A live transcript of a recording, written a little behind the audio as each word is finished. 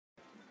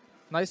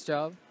Nice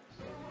job.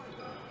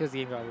 Here's the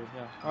game guide.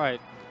 Yeah. All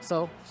right.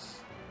 So.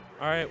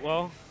 All right.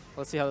 Well.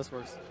 Let's see how this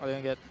works. Are they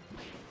gonna get?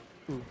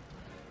 Ooh.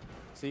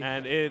 See.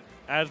 And it,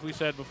 as we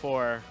said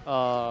before.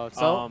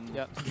 So.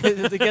 Yeah.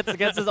 it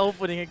gets his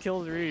opening and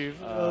kills Reeve.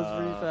 That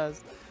was pretty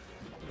fast.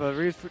 But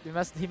Reeve,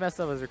 he messed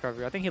up his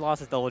recovery. I think he lost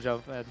his double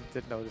jump and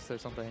didn't notice or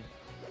something.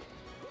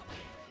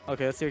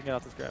 Okay, let's see if we can get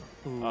out this grab.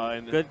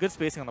 Ooh, good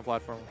spacing on the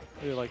platform.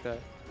 Really like that.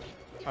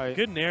 All right.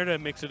 Good nair to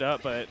mix it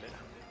up, but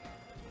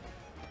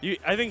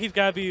I think he's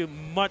got to be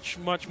much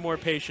more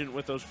patient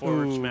with those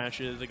forward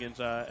smashes against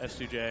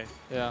S2J.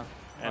 Yeah.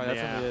 And right,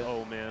 yeah,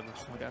 oh man.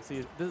 Oh my God,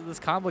 see, this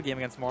combo game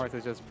against Marth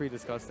is just pretty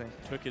disgusting.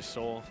 Took his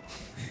soul.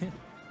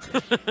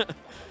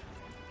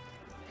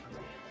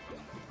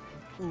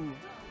 Ooh.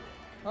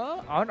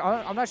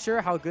 I'm not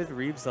sure how good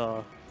Reeve's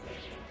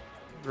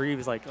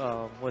like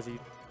was he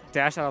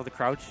dash out of the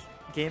crouch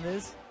game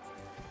is,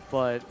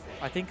 but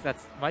I think that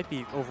might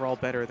be overall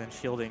better than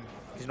shielding.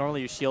 Because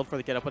normally you shield for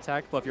the get up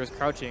attack, but if you're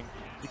crouching,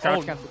 you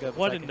crouch cancel get up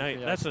what attack. What a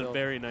nice! That's a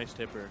very nice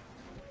tipper.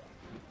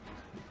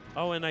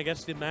 Oh, and I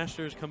guess the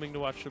master is coming to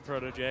watch the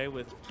Proto J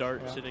with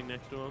Dart sitting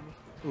next to him.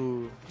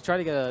 Ooh, he tried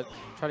to get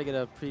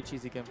a pretty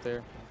cheesy gimp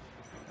there.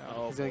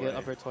 Oh, he's gonna get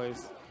up air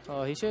twice.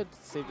 Oh, he should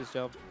save this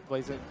jump.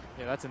 Blaze it.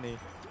 Yeah, that's a knee.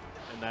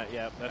 And that,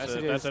 yeah,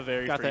 that's a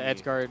very got the edge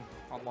knee. guard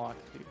on lock,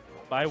 dude.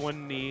 Buy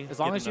one knee. As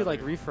long as you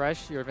like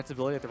refresh your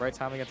invincibility at the right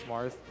time against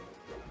Marth,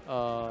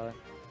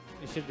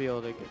 you should be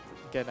able to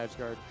get an edge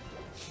guard.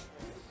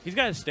 He's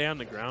got to stay on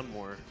the ground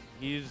more.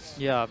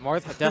 Yeah,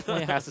 Marth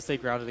definitely has to stay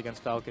grounded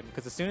against Falcon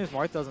because as soon as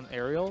Marth does an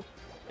aerial,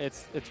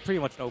 it's pretty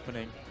much an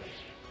opening.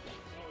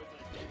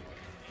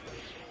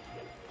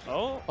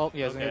 Oh. Oh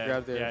yeah, he's gonna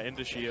grab there. Yeah,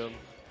 into shield.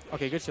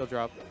 Okay, good shield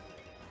drop.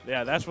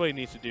 Yeah, that's what he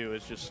needs to do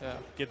is just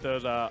get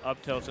those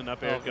up tilts and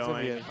up air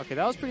going. Okay,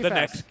 that was pretty fast. The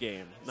next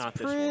game, not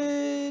this one.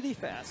 Pretty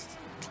fast.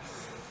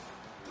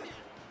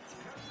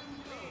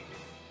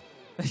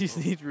 You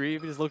see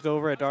Reeve just looked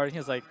over at Dart and he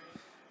was like,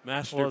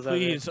 Master,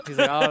 please. He's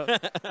like, I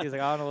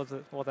don't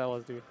know what that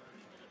was, dude.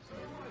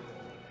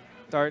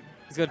 Dart,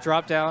 he's going to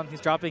drop down.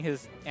 He's dropping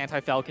his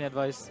anti-Falcon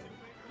advice.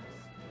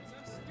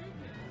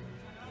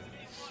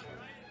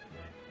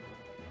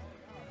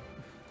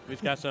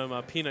 We've got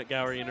some peanut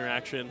gallery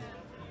interaction.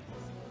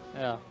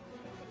 Yeah.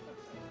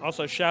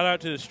 Also, shout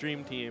out to the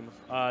stream team.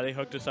 They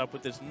hooked us up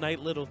with this nice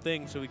little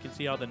thing so we can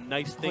see all the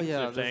nice things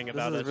they're saying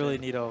about us. This is really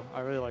neato. I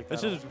really like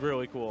that. This is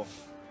really cool.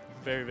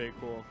 Very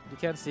cool. You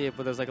can't see it,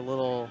 but there's like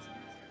a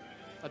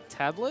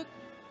tablet?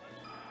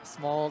 A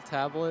small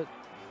tablet?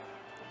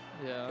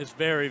 Yeah. It's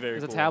very cool.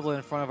 There's a tablet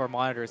in front of our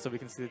monitor so we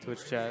can see the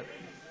Twitch chat.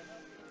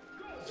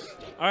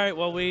 All right,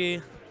 well,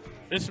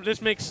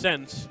 this makes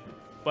sense.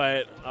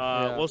 But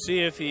we'll see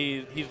if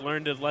he's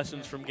learned his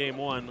lessons from game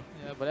one.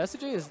 Yeah, but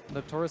S2J is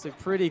notoriously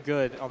pretty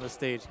good on the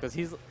stage because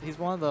he's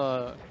one of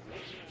the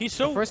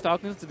first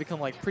Falcons to become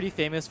like pretty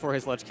famous for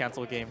his ledge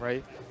cancel game,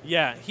 right?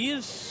 Yeah, he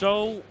is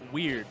so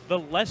weird. The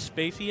less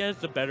space he has,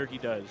 the better he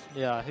does.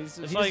 Yeah, he's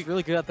like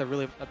really good at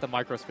the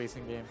micro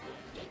spacing game,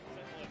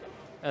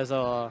 as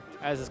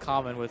is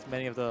common with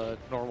many of the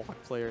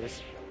Norwalk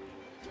players.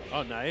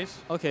 Oh, nice.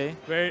 Okay.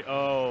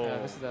 Yeah,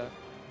 this is that.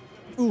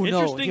 Ooh,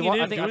 no. I think he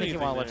want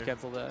to ledge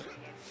cancel that.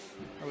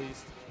 At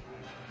least.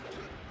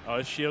 Oh,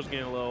 his shield's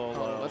getting a little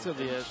low. That's going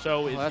to be it.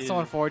 That's so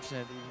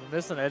unfortunate. You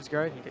miss an edge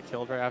guard and you get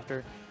killed right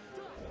after.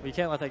 But you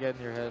can't let that get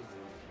in your head.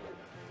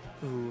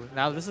 Ooh,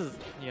 now this is,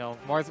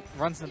 Marth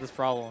runs into this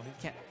problem. He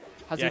can't.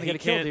 How's he going to get a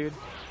kill, dude?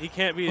 He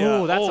can't be.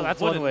 Ooh, that's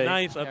one way.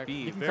 Nice up B.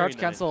 You can crouch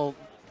cancel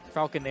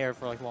Falcon Nair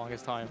for like the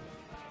longest time.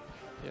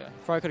 Yeah,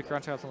 probably could have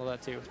crouch canceled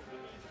that too.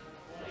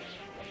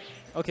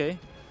 Okay.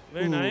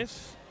 Very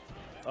nice.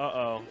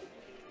 Uh-oh.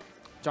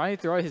 Johnny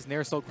threw out his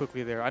nair so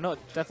quickly there. I know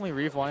definitely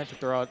Reeve wanted to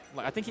throw out.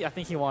 I think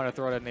he wanted to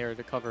throw out a nair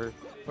to cover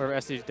whatever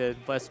SJ did,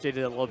 but SJ did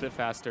it a little bit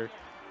faster.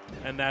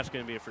 And that's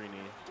going to be a free knee.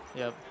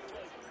 Yep.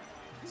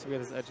 So we got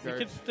this edge guard.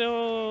 He could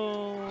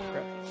still.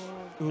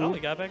 Oh,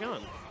 he got back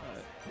on.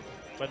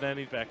 But then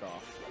he's back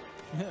off.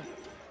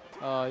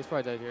 He's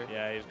probably dead here.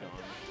 Yeah, he's gone.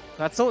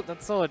 That's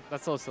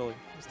so silly.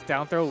 Just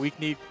down throw, weak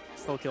knee,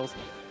 still kills.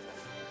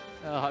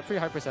 Pretty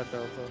high percent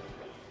though. So.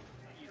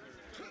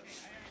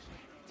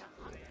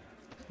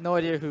 No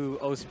idea who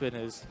O-Spin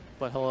is,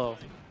 but hello.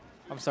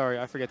 I'm sorry,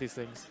 I forget these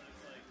things.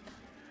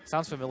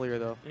 Sounds familiar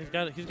though. You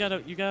got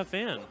a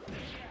fan.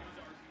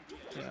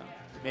 Yeah,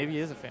 maybe he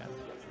is a fan.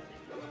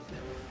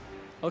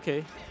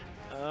 Okay.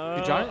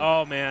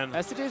 Oh man.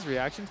 S2J's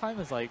reaction time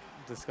is like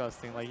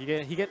disgusting. Like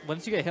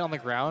once you get hit on the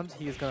ground,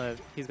 he's gonna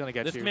get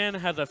you. This man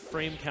has a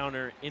frame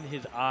counter in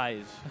his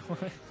eyes.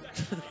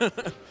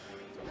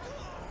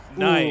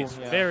 Nice,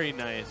 ooh, yeah. Very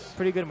nice.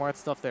 Pretty good Marth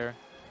stuff there.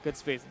 Good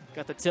spacing.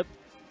 Got the tip.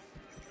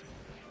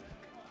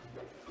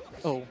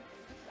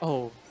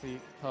 Oh,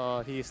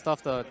 he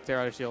stuffed the tear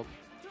out of shield,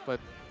 but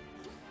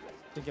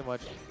didn't get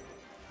much.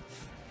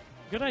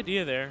 Good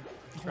idea there.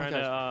 Trying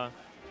to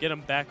get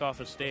him back off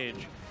the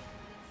stage.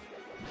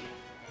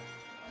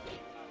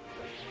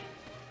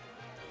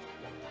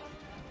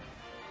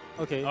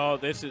 Okay. Oh,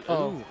 this is.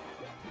 Ooh.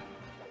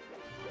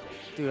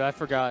 Dude, I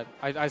forgot.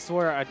 I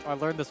swear I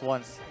learned this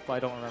once, but I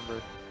don't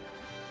remember.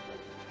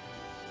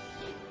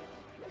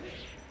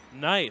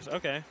 Nice.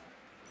 Okay.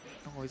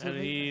 Oh, And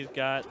he's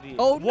got the.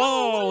 Oh,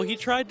 whoa! No! He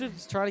tried to.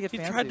 He's trying to get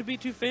fancy. He tried to be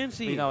too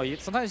fancy. But, you know,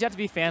 sometimes you have to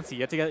be fancy.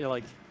 You have to get your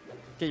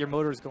get your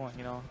motors going.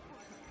 You know.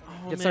 Oh,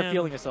 you have to start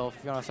feeling yourself.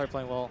 If you want to start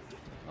playing well.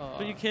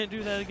 But you can't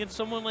do that against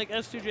someone like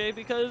S2J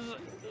because.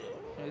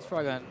 Yeah, he's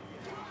probably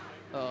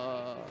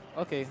gonna.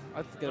 Okay, I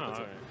have to get up.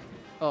 Right.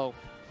 Oh.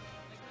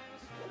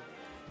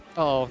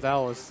 Oh, that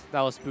was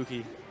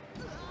spooky.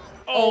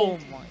 Oh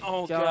my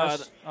gosh.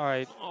 God. All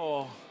right.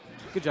 Oh.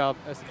 Good job,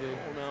 S2J.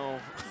 Oh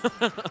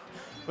no.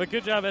 But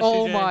good job, S2J.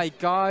 Oh my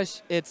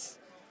gosh, it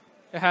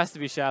has to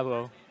be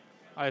Shabo.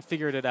 I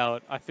figured it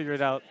out.